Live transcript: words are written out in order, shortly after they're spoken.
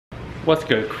What's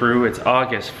good, crew? It's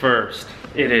August 1st.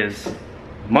 It is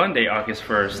Monday, August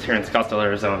 1st here in Scottsdale,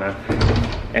 Arizona.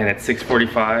 And it's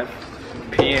 6:45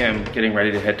 p.m. getting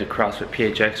ready to head to Crossfit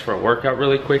PHX for a workout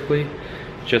really quickly.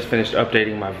 Just finished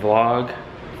updating my vlog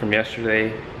from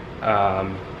yesterday.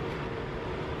 Yeah,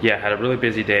 had a really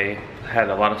busy day. Had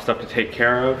a lot of stuff to take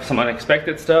care of, some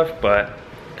unexpected stuff, but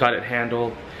got it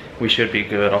handled. We should be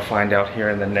good. I'll find out here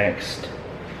in the next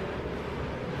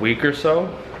week or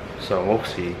so. So we'll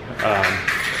see.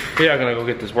 But yeah, I'm gonna go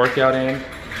get this workout in,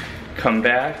 come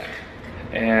back,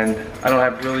 and I don't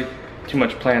have really too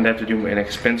much planned. I have to do an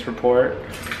expense report.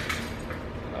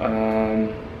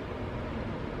 And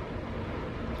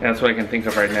that's what I can think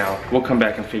of right now. We'll come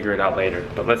back and figure it out later,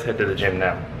 but let's head to the gym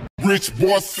now. Rich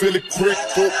boy, silly quick,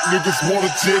 folk niggas wanna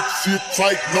jet, shit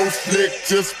tight, no slick,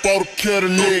 just bought a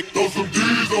Cadillac. Throw some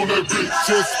D's on that bitch,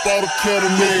 just bought a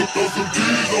Cadillac. Throw some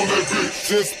D's on that bitch,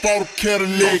 just bought a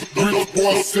Cadillac. Rich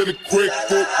boy, silly quick,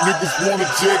 folk niggas wanna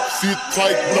jet, shit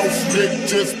tight, no slick,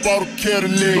 just bought a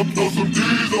Cadillac. Throw some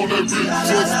D's on that bitch,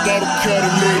 just bought a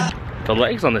Cadillac. The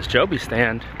legs on this Joby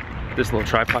stand, this little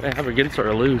tripod I have, are getting sort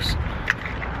of loose.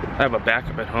 I have a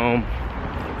backup at home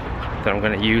that I'm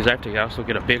gonna use. I have to also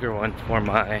get a bigger one for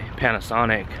my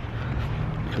Panasonic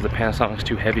because the Panasonic's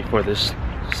too heavy for this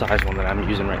size one that I'm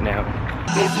using right now.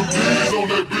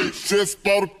 Just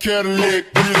bought a Cadillac,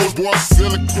 rich boy,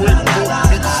 sell it quick,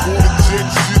 niggas wanna jet,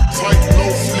 shit tight, no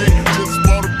slick, just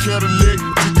bought a Cadillac,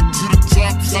 took it to the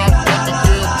top, got the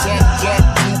damn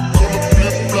top, two-color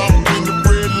flip-flop in the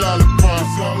red lollipop,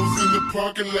 I was in the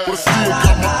parking lot, but still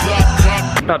got my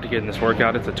Glock. About to get in this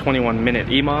workout. It's a 21-minute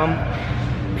EMOM.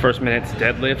 First minute's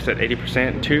deadlifts at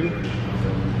 80% 2.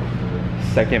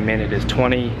 Second minute is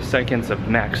 20 seconds of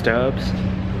max dubs.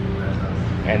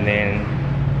 And then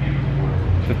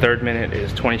the third minute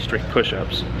is 20 strict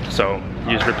push-ups. So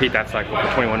you just repeat that cycle for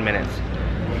 21 minutes.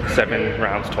 7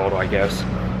 rounds total, I guess.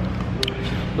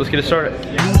 Let's get it started.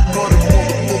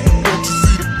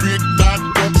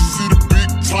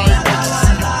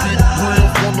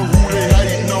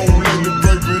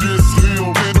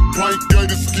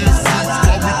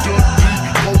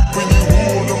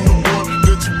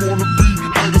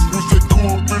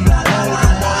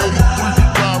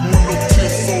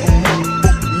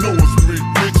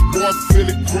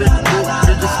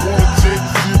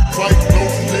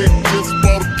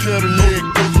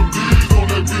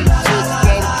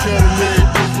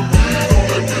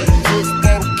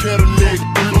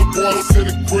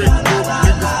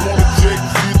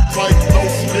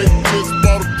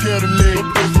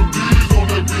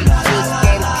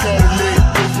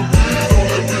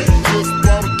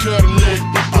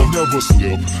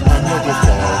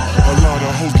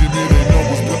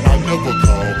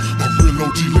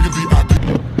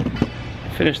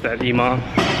 Finished that EMOM.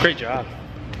 Great job.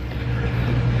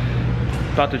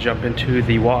 About to jump into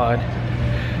the WOD.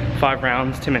 5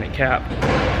 rounds, 10-minute cap.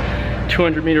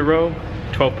 200-meter row,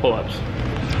 12 pull-ups. Start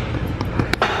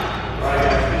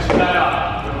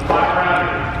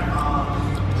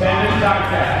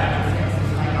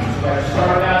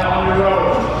that on the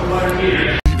road, 200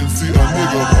 meters.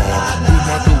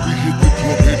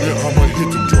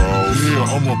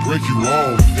 I'ma break you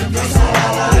off.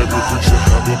 Every picture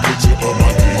have a picture of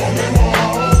my dick.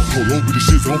 Hold over the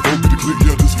shit, don't over the click,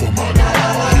 yeah, this for my dog.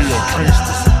 Yeah,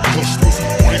 gangsters, hustlers,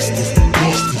 wanksters,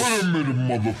 busters. Wait a minute,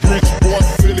 mother. Rich boy,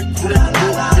 silly quick,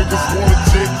 niggas wanna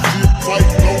check, shit tight,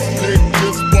 no slick,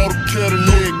 just bought a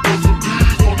Cadillac. Throw some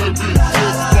D's on that bitch,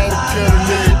 just bought a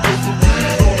Cadillac. Throw some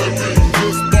D's on that bitch,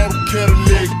 just bought a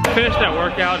Cadillac. Finished that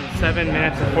workout in 7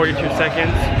 minutes and 42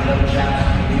 seconds.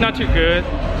 Not too good.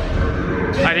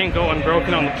 I didn't go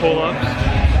unbroken on the pull-ups,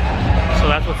 so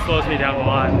that's what slows me down a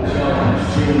lot.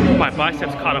 My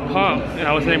biceps caught a pump and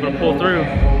I wasn't able to pull through.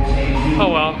 Oh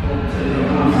well.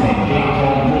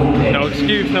 No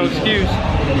excuse, no excuse.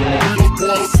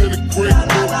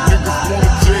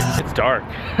 It's dark.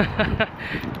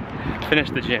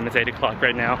 Finished the gym, it's 8 o'clock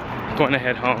right now. Going to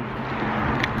head home.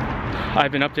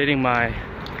 I've been updating my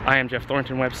I Am Jeff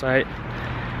Thornton website.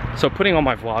 So putting all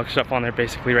my vlog stuff on there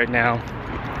basically right now.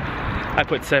 I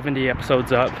put 70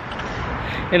 episodes up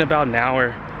in about an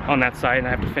hour on that site, and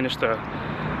I have to finish the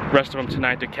rest of them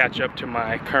tonight to catch up to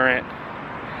my current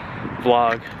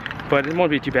vlog. But it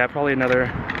won't be too bad, probably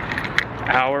another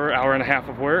hour, hour and a half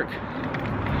of work,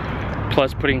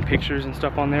 plus putting pictures and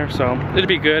stuff on there, so it'll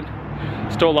be good.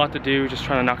 Still a lot to do, just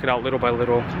trying to knock it out little by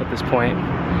little at this point.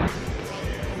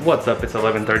 What's up? It's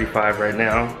 11:35 right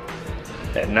now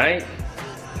at night.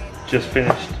 Just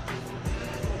finished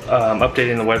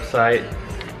updating the website,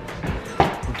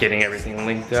 getting everything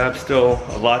linked up. Still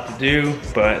a lot to do,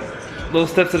 but little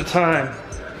steps at a time.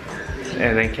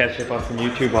 and then catch up on some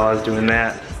YouTube while I was doing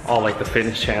that. All like the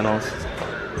fitness channels.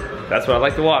 That's what I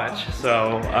like to watch.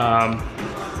 So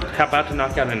how about to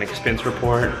knock out an expense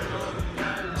report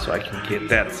so I can get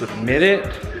that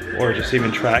submitted, or just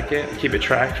even track it, keep it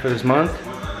tracked for this month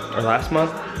or last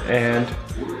month. And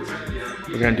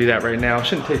we're gonna do that right now. It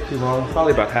shouldn't take too long,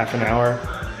 probably about half an hour,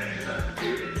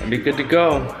 and be good to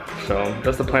go. So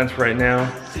that's the plans for right now.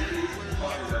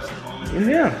 And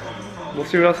yeah, we'll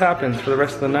see what else happens for the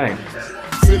rest of the night.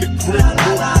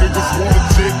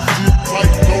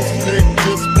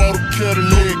 Just bought a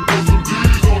Cadillac.